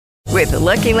With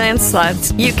Lucky Land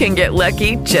Slots, you can get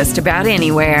lucky just about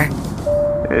anywhere.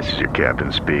 This is your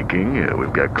captain speaking.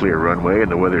 We've got clear runway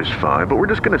and the weather's fine, but we're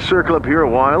just going to circle up here a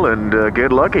while and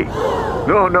get lucky.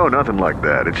 No, nothing like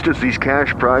that. It's just these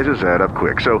cash prizes add up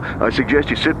quick. So I suggest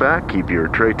you sit back, keep your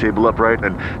tray table upright,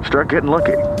 and start getting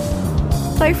lucky.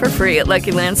 Play for free at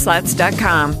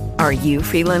LuckyLandSlots.com. Are you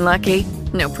feeling lucky?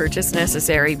 No purchase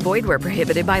necessary. Void where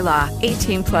prohibited by law.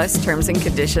 18 plus terms and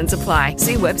conditions apply.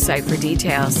 See website for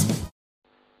details.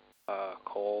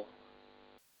 Call.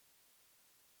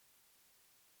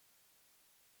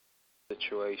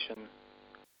 Situation.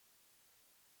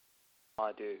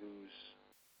 Idea who's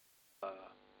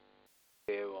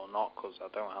here or not, because I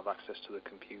don't have access to the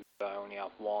computer. I only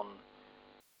have one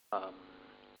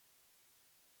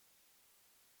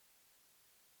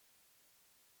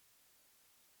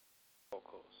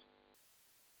course.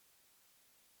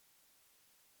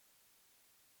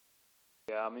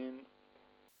 Yeah, I mean,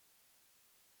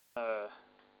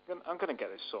 I'm gonna get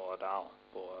this sorted out,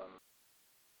 but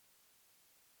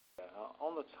yeah,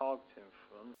 on the targeting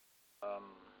front,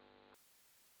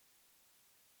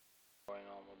 going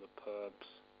on with the perps.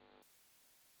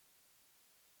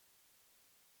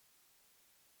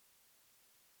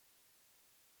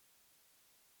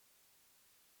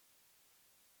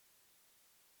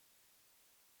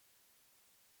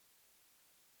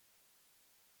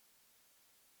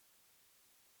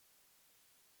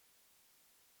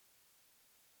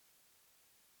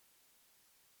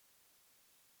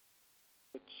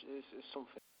 Which is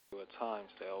something at times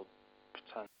they'll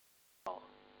pretend, well,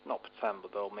 not pretend,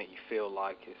 but they'll make you feel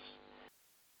like it's.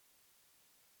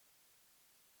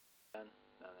 No.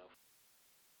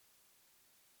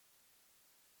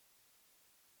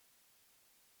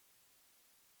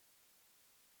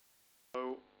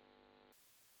 So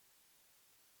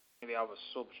maybe have a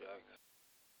subject.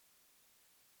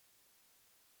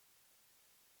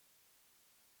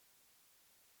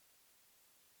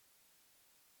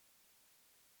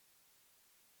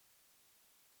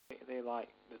 They like,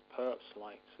 the perps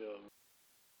like to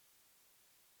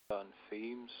learn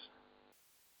themes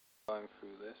going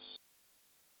through this.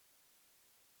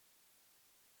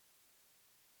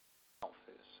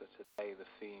 Outfits. So today the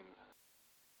theme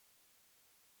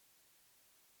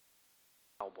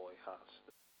cowboy hats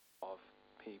of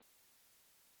people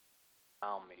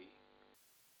around me.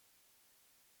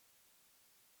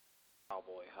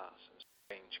 Cowboy hats and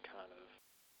strange kind of.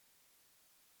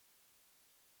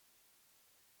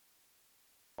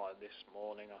 Like this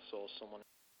morning I saw someone in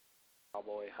a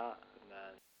cowboy hat, and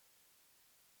then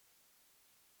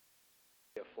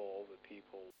 3 or 4 other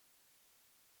people.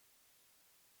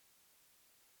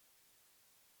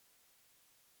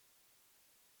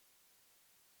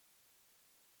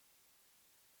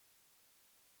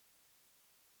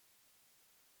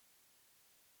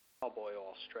 Cowboy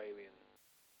or Australian.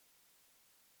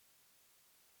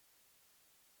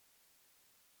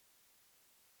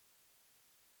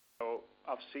 So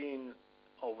I've seen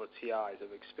over TIs,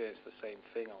 I've experienced the same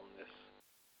thing on this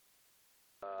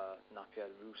nappy-head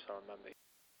roost. I remember he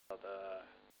had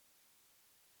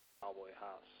cowboy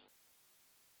hats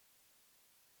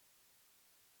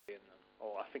in them.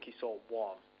 Oh, I think he saw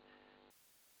one,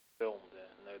 filmed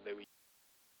it, and they were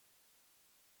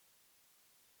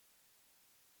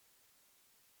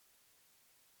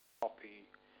copy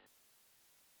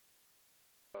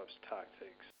those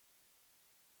tactics.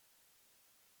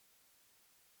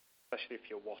 Especially if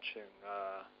you're watching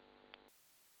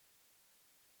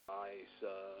guys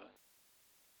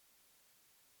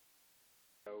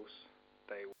shows,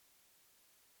 they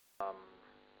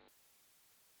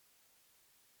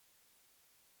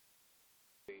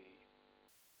the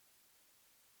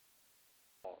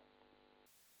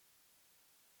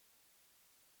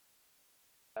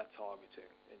they're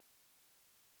targeting.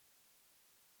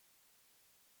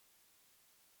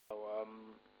 So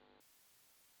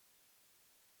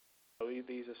I believe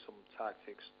these are some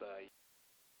tactics that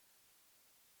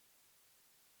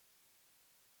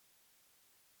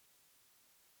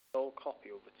they'll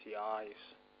copy over TIs,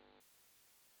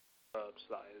 verbs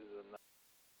that is, and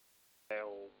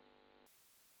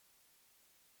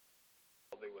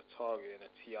they were targeting a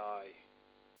TI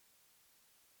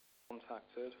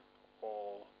contacted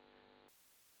or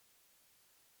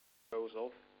goes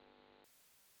off.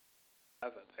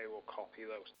 However, they will copy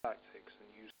those tactics and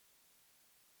use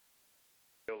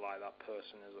feel like that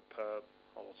person is a perp,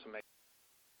 or to make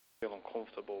you feel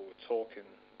uncomfortable with talking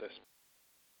this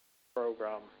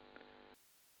program.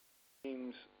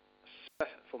 Seems,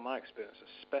 from my experience,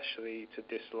 especially to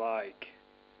dislike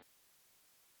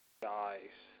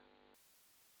guys,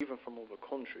 even from other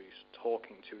countries,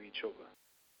 talking to each other.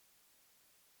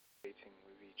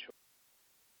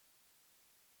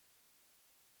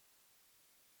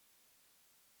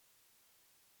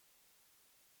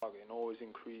 targeting always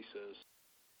increases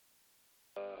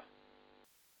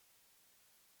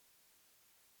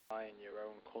in your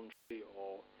own country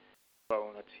or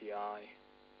phone a TI,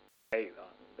 hate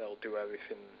that. They'll do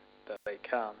everything that they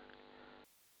can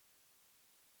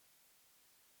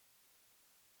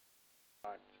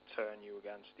to turn you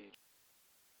against each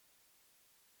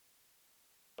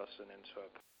person into a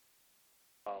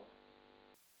well,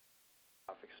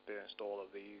 I've experienced all of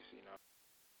these, you know.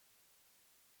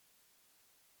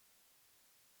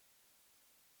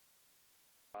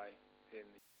 In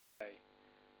the UK,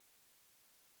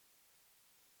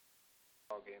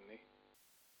 targeting me.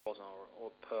 Wasn't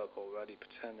all perp already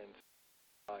pretending to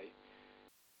fight.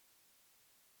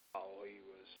 How he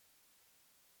was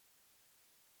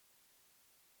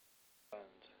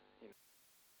and you know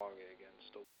target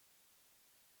against us.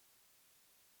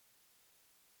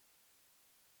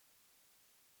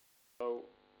 So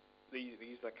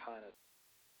these are kind of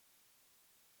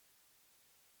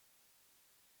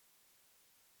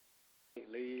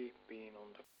lately being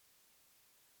under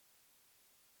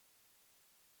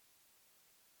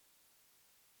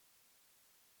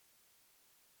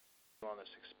anyone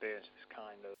that's experienced this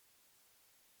kind of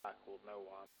attack will know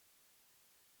why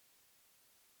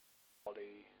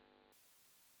body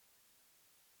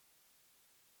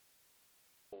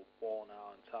all worn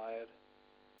out and tired.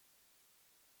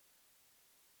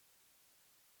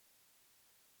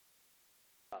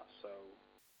 So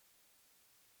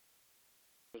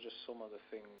those are just some of the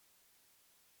things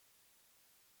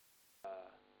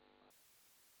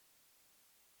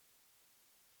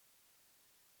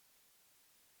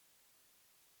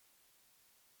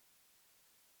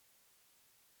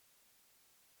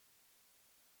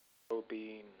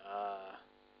being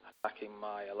attacking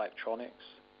my electronics.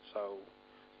 So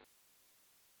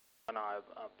when I've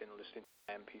been listening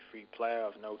to an MP3 player,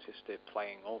 I've noticed it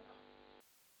playing up.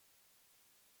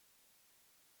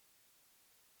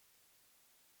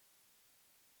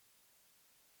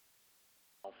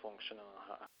 Malfunction, and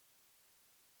I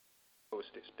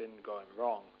noticed it's been going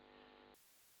wrong.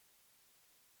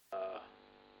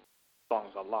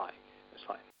 Songs I like, it's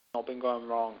like not been going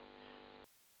wrong,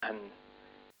 and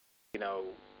you know,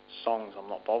 songs I'm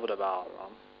not bothered about,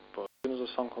 but as soon as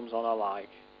a song comes on I like,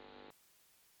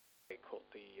 they cut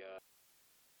the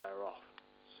player off.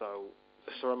 So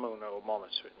the ceremonial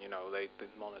monitoring, you know, they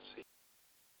monitor you.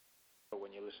 So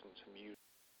when you listen to music,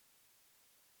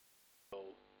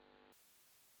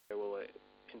 they will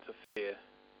interfere,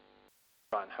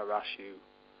 try and harass you,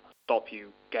 stop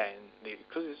you getting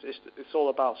because it's all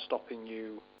about stopping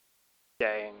you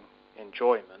getting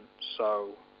enjoyment.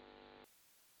 So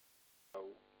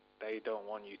they don't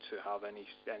want you to have any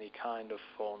kind of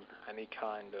fun, any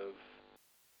kind of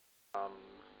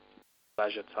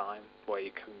leisure time where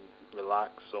you can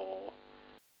relax or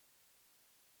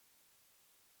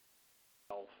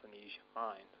self and ease your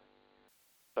mind.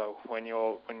 So when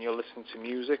you're listening to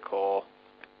music or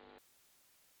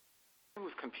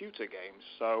with computer games,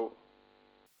 so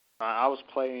I was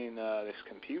playing this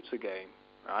computer game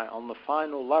right on the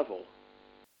final level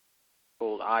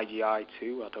called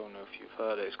IGI2. I don't know if you've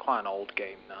heard it. It's quite an old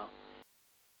game now.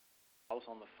 I was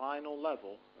on the final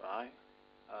level, right?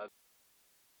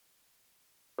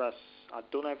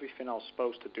 I'd done everything I was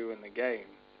supposed to do in the game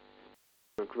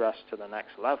to progress to the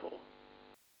next level.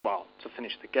 Well, to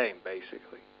finish the game,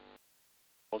 basically.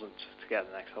 It wasn't to get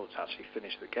the next level, to actually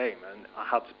finish the game. And I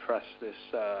had to press this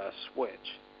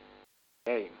switch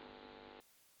game.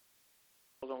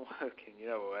 It wasn't working, you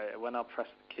know, when I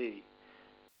pressed the key.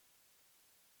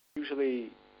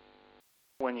 Usually,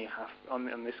 when you have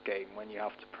on this game, when you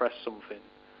have to press something,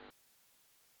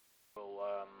 it will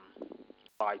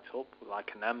light up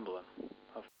like an emblem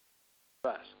of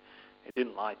press. It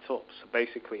didn't light up, so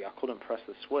basically I couldn't press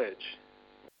the switch.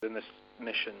 In this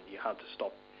mission, you had to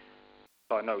stop.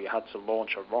 So I know you had to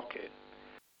launch a rocket.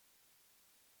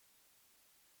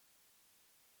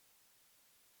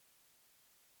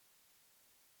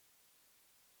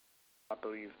 I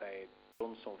believe they'd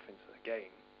done something to the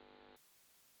game.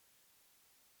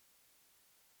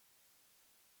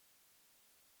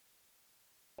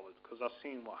 Because I've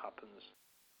seen what happens.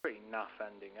 Pretty naff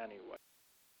ending anyway.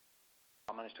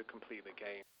 I managed to complete the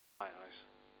game. My eyes.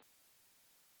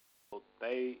 But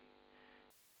there's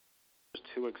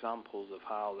two examples of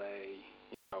how they,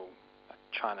 you know,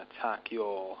 try and attack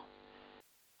your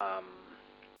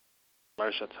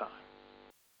leisure time.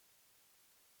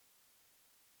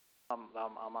 I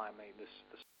might make this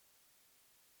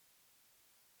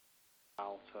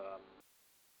out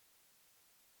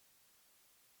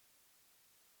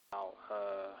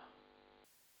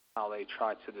how they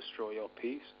try to destroy your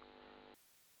peace.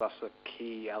 That's a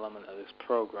key element of this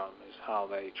program, is how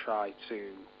they try to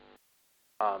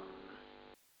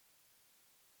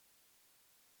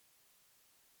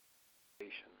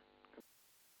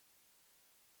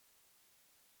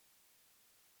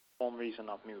one reason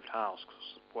I've moved house,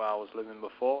 because where I was living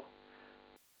before,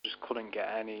 just couldn't get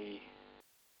any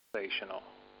station or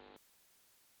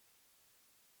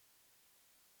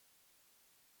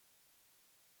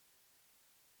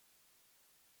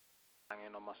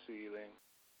hanging on my ceiling.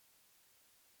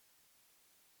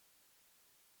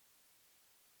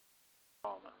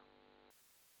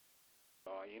 So,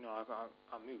 I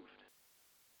moved.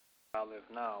 Where I live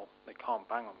now, they can't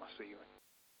bang on my ceiling.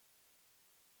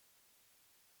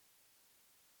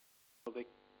 So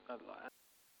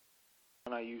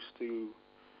when I used to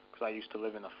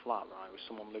live in a flat, right, with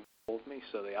someone living above me,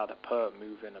 so they had a perp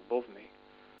move in above me.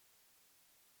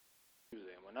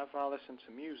 Whenever I listen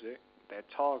to music, they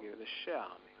target the shit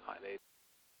out of me. Like, they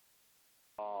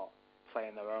are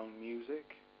playing their own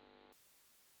music.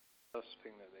 First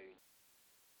thing that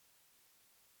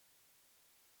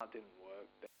didn't work.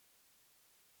 They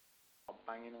are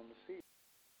banging on the ceiling.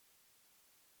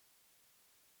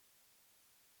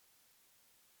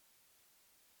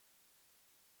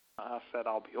 I said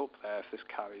I'll be up there if this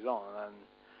carries on, and then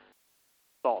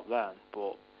stop then.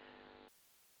 But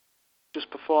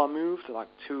just before I moved, like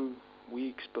 2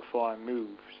 weeks before I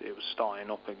moved, it was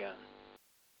starting up again.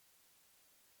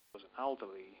 It was an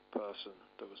elderly person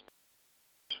that was,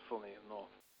 funny enough,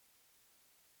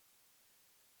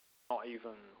 not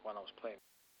even when I was playing,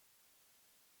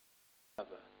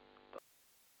 ever. The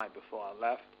night before I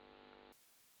left,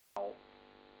 about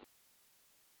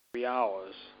 3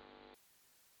 hours,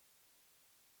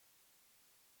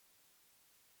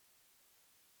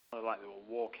 like they were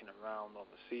walking around on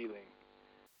the ceiling,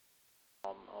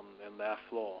 in their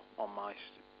floor, on my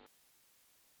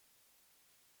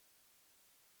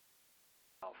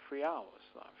about 3 hours,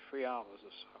 like 3 hours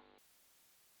or so.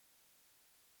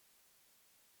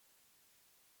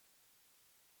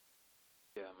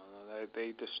 Yeah, man,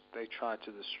 they tried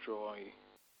to destroy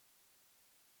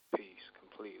peace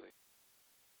completely.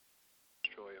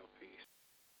 Destroy your peace.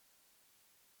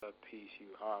 The peace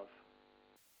you have.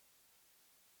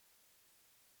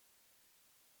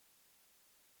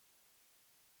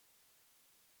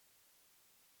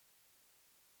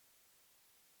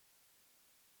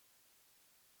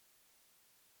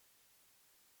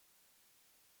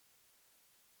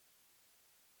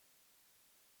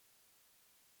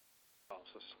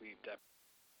 Also sleep deprivation.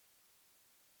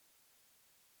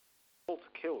 To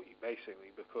kill you,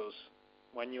 basically, because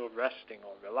when you're resting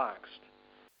or relaxed,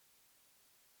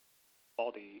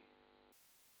 body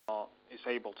is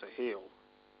able to heal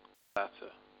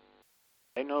better.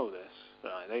 They know this,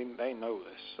 right? They know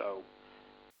this. So,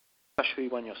 especially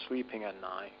when you're sleeping at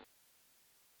night,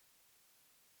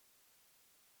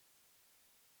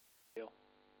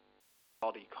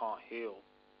 body can't heal.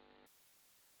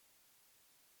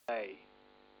 Hey.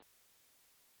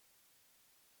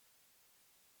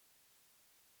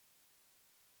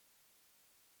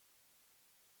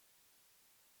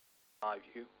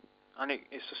 You. And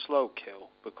it's a slow kill,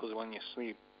 because when you're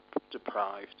sleep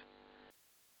deprived,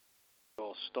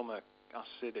 your stomach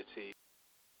acidity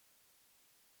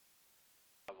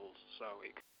levels, so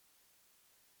it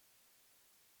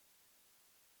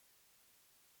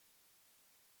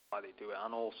why they do it,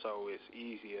 and also it's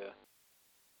easier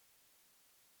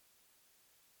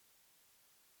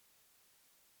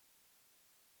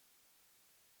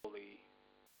fully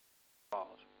hard.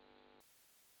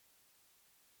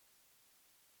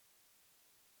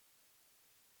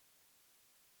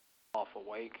 Half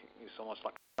awake, it's almost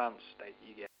like a trance state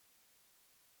you get.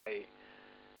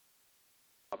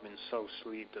 I've been so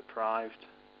sleep deprived,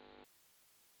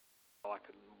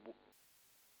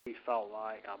 we felt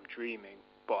like I'm dreaming,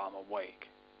 but I'm awake.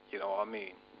 You know what I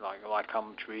mean? Like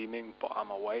I'm dreaming, but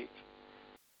I'm awake.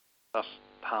 That's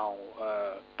how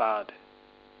bad it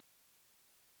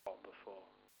got before.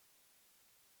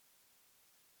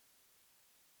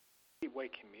 Keep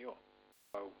waking me up.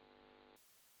 So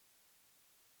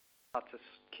I had to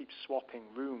keep swapping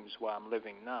rooms where I'm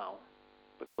living now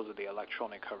because of the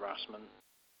electronic harassment.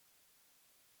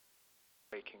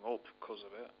 Waking up because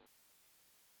of it.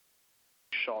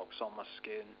 Shocks on my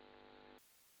skin.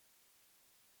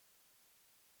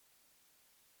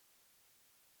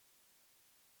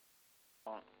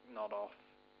 Not off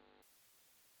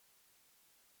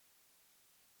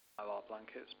mylar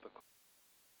blankets, because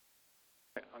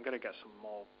I'm going to get some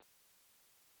more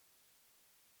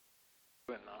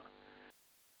doing that.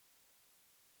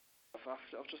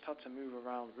 I've just had to move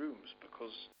around rooms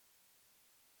because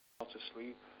I'm not to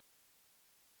sleep.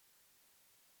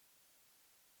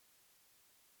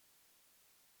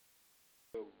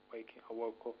 I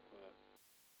woke up.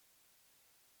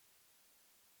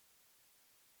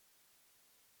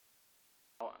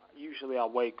 Usually I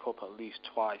wake up at least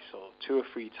twice or 2 or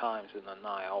 3 times in the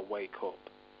night. I'll wake up.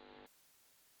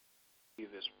 See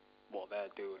this, what they're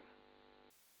doing.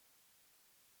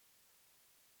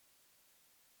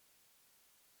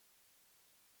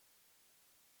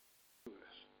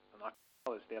 And I can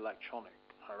tell it's the electronic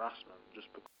harassment just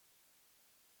because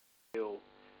I feel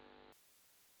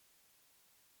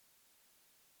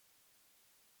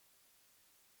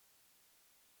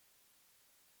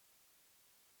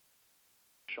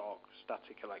shock,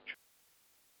 static electric,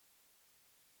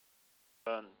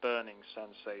 burning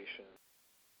sensation,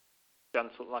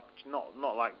 gentle, like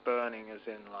not like burning as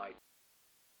in like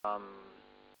not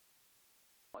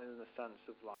in the sense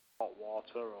of like hot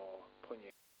water or putting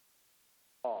your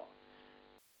hot,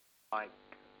 like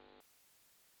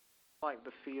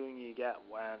the feeling you get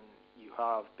when you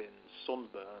have been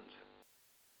sunburned.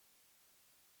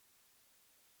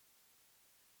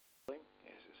 It's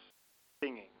a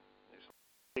stinging, it's a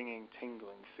stinging,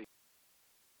 tingling feeling.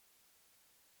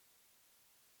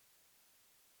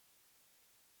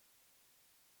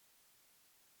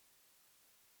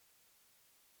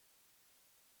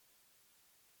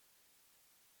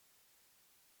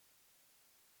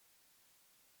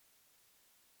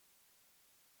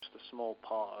 Just a small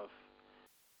part of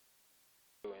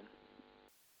doing.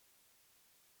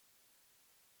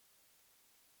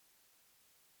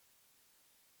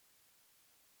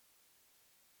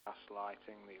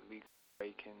 Gaslighting, the illegal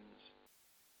break-ins,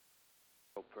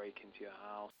 they'll break into your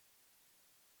house,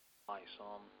 lights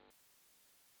on.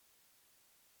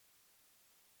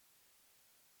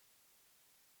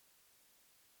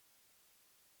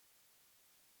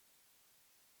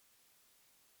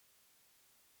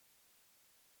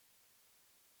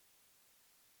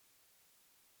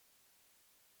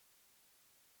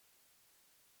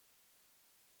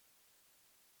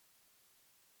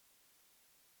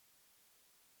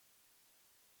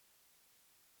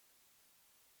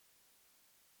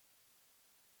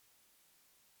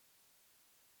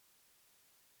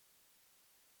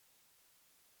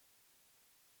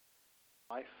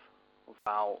 Life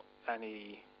without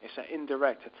any, it's an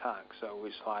indirect attack, so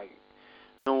it's like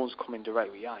no one's coming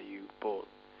directly at you, but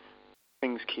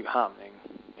things keep happening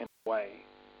in a way,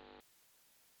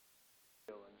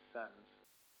 feel and sense,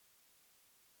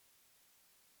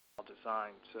 are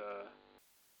designed to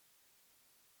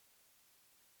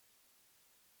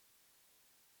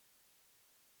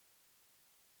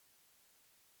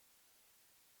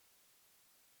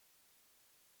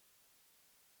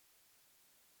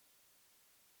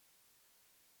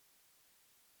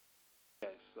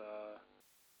yes,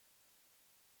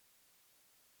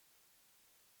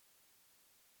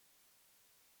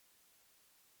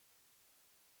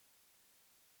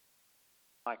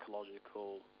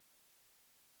 psychological,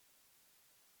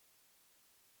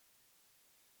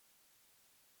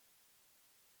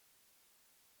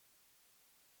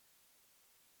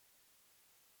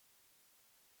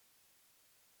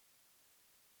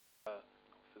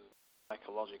 the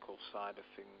psychological side of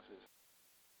things is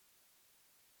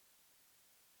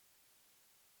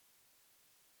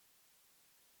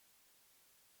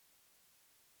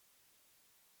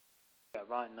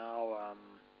right now I'm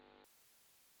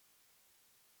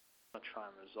gonna try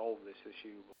and resolve this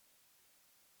issue,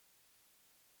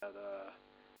 but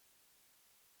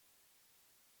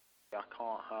I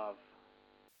can't have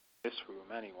this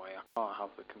room anyway. I can't have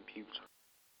the computer.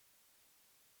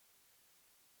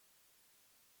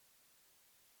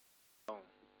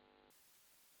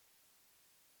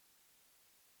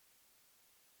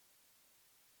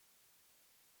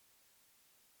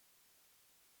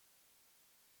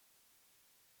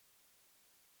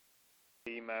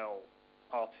 Email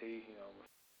RT,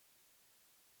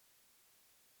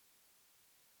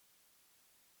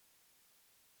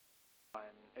 and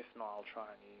if not, I'll try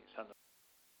and send them up.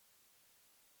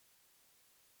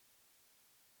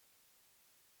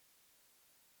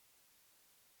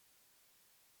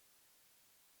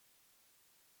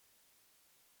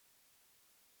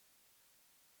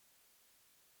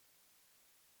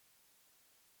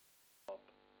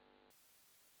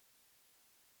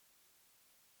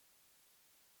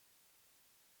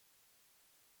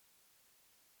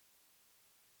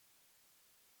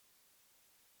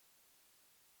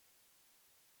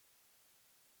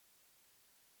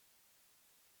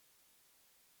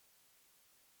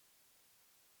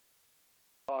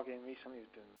 Bargain recently has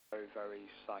been very, very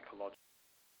psychological.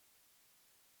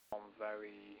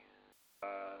 Very,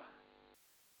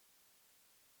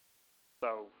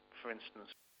 so for instance,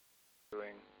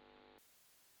 doing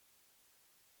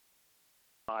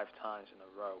 5 times in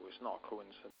a row. It's not a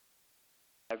coincidence.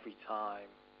 Every time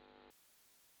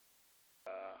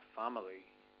family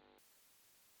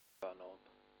turn up,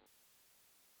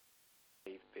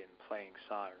 they've been playing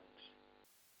sirens.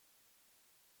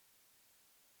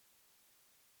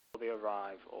 Before they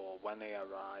arrive or when they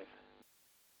arrive,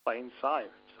 playing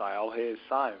sirens. I'll hear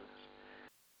sirens.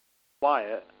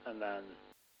 Quiet, and then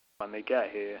when they get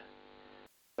here,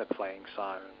 they're playing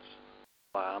sirens,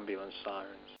 like ambulance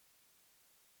sirens.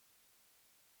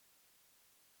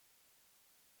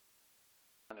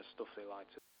 Kind of stuff they like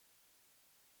to do.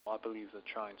 What I believe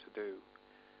they're trying to do,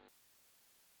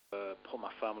 put my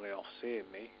family off seeing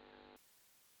me,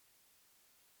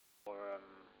 or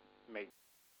make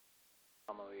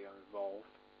family involved.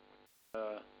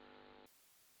 I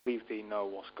believe they know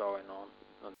what's going on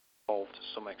and involved to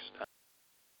some extent.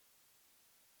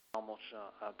 How much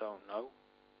I don't know.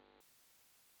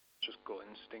 Just gut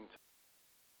instinct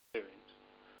experience.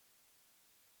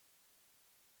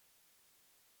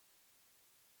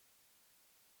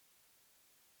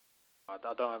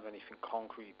 I don't have anything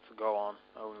concrete to go on,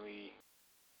 only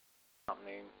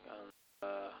happening, and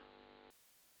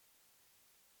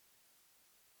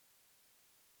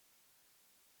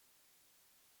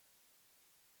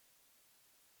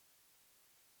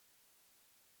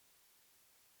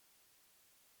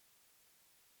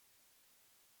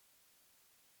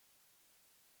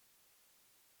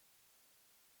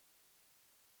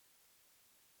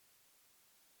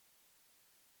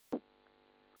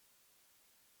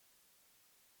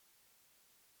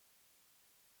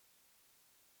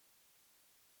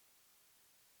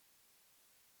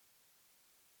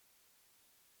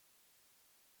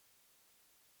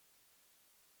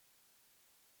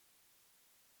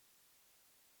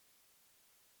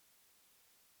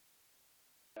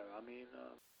I mean,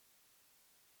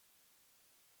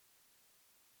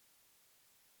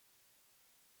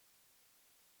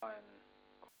 and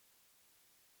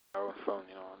our phone,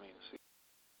 you know what I mean? See,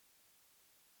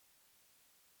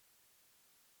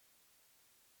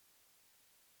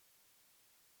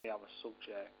 they have a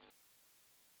subject.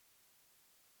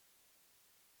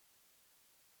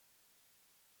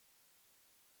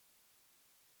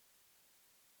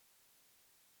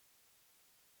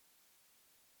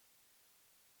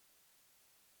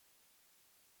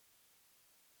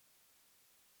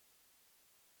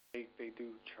 They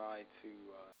do try to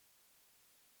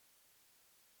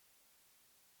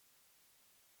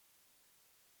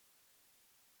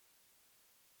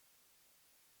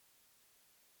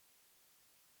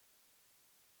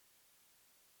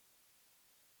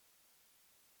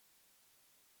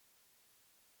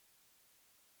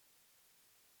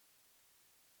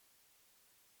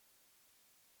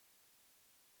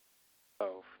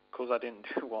so, because I didn't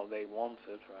do what they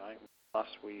wanted, right?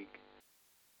 Last week,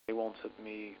 they wanted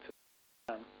me to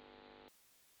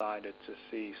decided to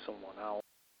see someone else.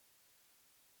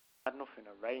 I had nothing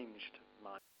arranged,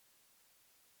 man.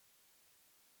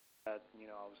 You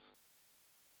know,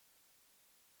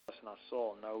 the person I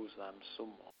saw knows them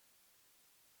somewhat.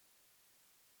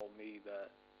 Told me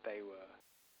that they were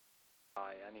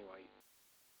high anyway.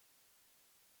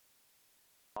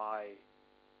 My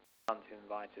aunt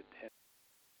invited him.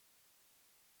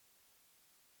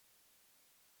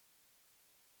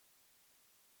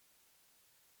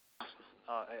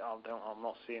 I'm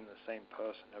not seeing the same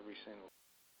person every single.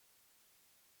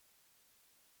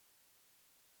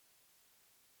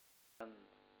 And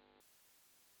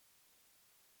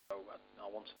so I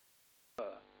wanted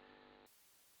her.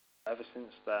 Ever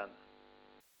since then,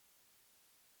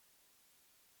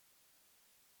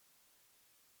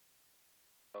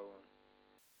 so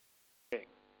thing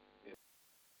is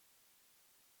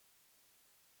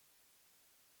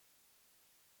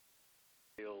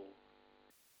feel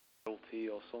guilty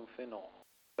or something, or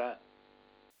that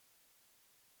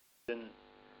didn't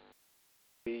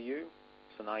be you,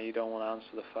 so now you don't want to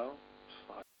answer the phone. It's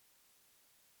like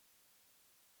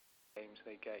games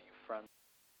they get your friends.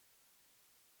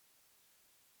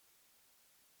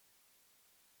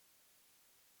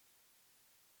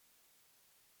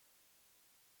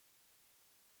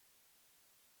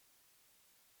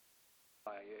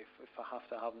 If I have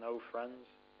to have no friends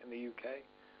in the UK,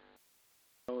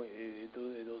 no, it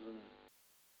doesn't.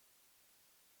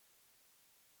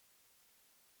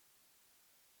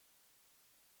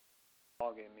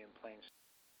 Targeting me and playing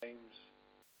games.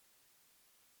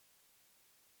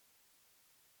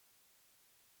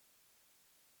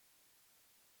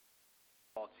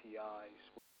 RTIs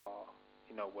are,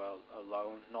 you know, well,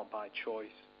 alone, not by choice.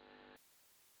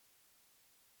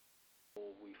 Or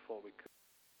we thought we could.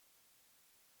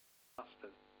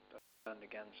 Masters that turned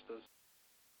against us.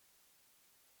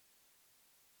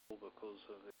 because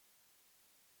of it.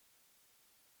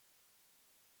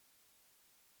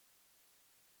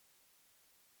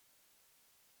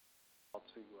 Hard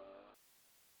to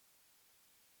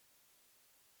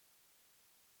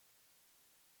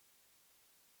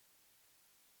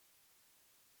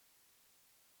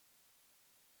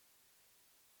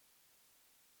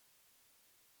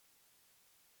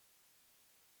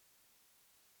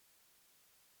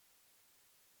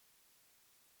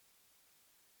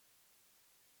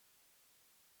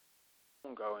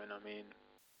ongoing. I mean,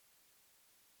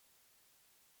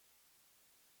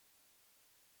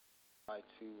 try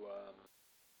to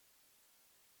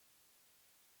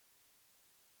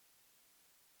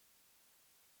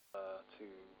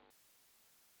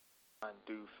try and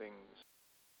do things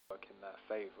work in their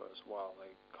favor as well.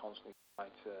 They constantly try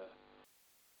to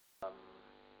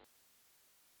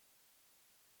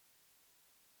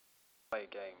play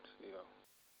games, you know,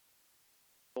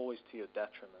 always to your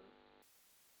detriment.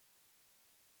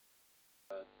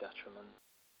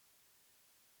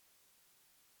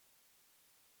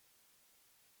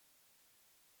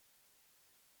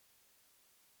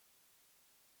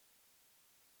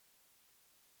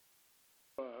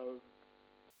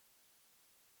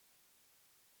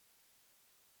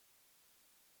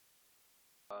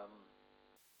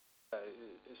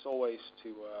 It's always to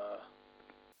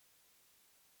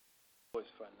always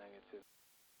for a negative.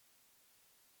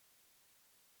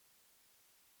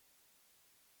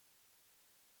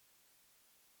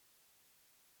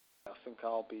 I think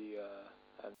I'll be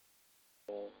and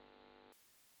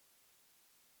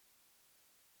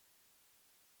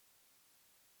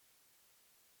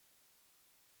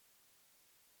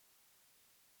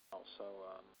also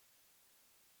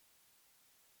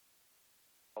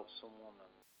help someone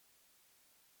and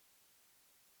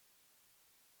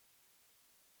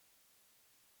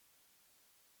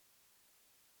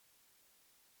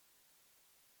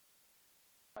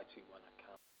try to when I can.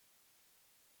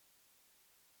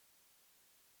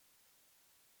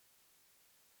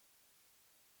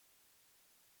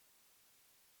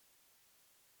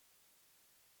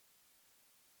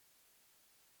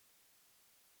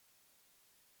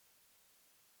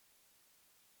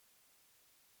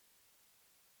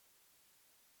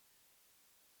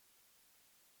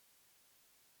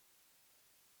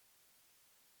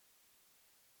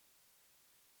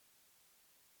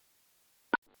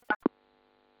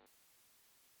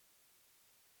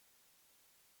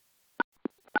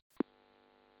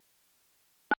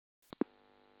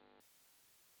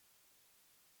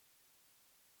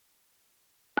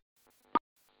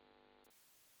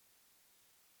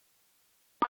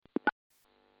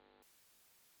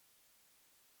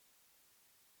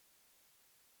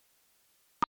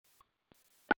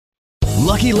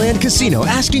 Lucky Land Casino,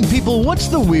 asking people, what's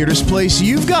the weirdest place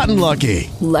you've gotten lucky?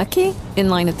 Lucky? In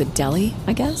line at the deli,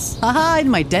 I guess? Aha, in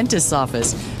my dentist's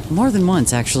office. More than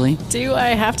once, actually. Do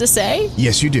I have to say?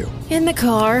 Yes, you do. In the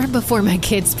car before my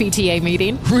kids' PTA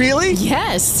meeting. Really?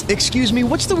 Yes. Excuse me,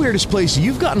 what's the weirdest place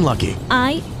you've gotten lucky?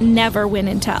 I never win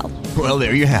and tell. Well,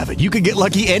 there you have it. You can get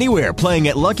lucky anywhere, playing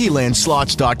at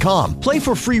LuckyLandSlots.com. Play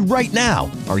for free right now.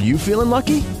 Are you feeling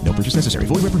lucky? No purchase necessary.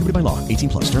 Void where prohibited by law.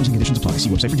 18+. Terms and conditions apply. See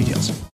website for details.